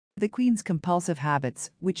The Queen's compulsive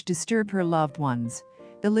habits, which disturbed her loved ones.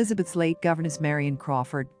 Elizabeth's late governess Marion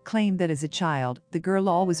Crawford claimed that as a child, the girl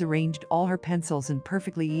always arranged all her pencils in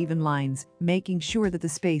perfectly even lines, making sure that the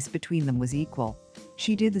space between them was equal.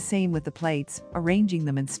 She did the same with the plates, arranging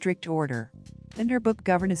them in strict order. In her book,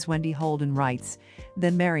 governess Wendy Holden writes,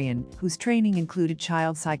 "Then Marion, whose training included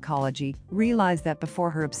child psychology, realized that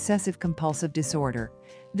before her obsessive-compulsive disorder,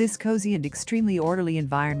 this cozy and extremely orderly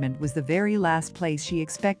environment was the very last place she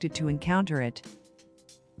expected to encounter it."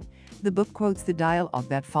 The book quotes the dialogue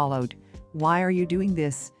that followed. "Why are you doing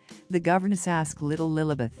this?" the governess asked little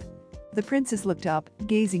Lilibeth. The princess looked up,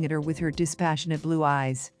 gazing at her with her dispassionate blue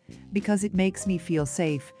eyes. "Because it makes me feel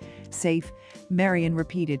safe." "Safe?" Marion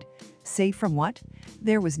repeated. "Safe from what?"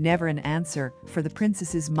 There was never an answer, for the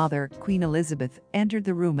princess's mother, Queen Elizabeth, entered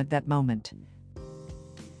the room at that moment.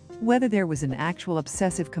 Whether there was an actual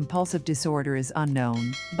obsessive-compulsive disorder is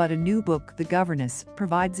unknown, but a new book, The Governess,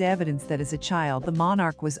 provides evidence that as a child the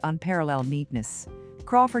monarch was unparalleled neatness.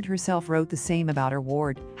 Crawford herself wrote the same about her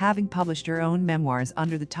ward, having published her own memoirs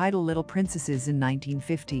under the title Little Princesses in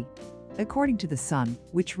 1950. According to The Sun,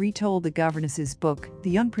 which retold the governess's book,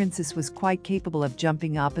 the young princess was quite capable of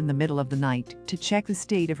jumping up in the middle of the night to check the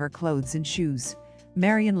state of her clothes and shoes.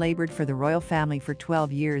 Marion labored for the royal family for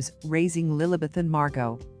 12 years, raising Lilibeth and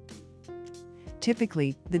Margot.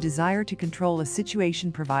 Typically, the desire to control a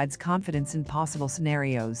situation provides confidence in possible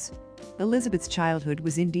scenarios. Elizabeth's childhood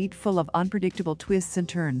was indeed full of unpredictable twists and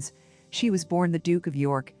turns. She was born the Duke of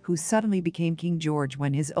York, who suddenly became King George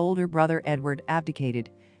when his older brother Edward abdicated.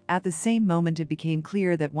 At the same moment it became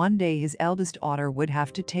clear that one day his eldest daughter would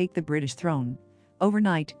have to take the British throne.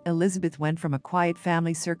 Overnight, Elizabeth went from a quiet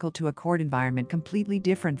family circle to a court environment completely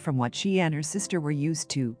different from what she and her sister were used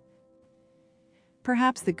to.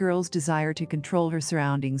 Perhaps the girl's desire to control her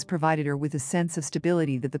surroundings provided her with a sense of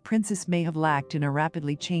stability that the princess may have lacked in a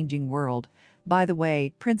rapidly changing world. By the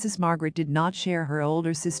way, Princess Margaret did not share her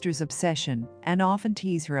older sister's obsession and often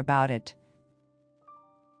teased her about it.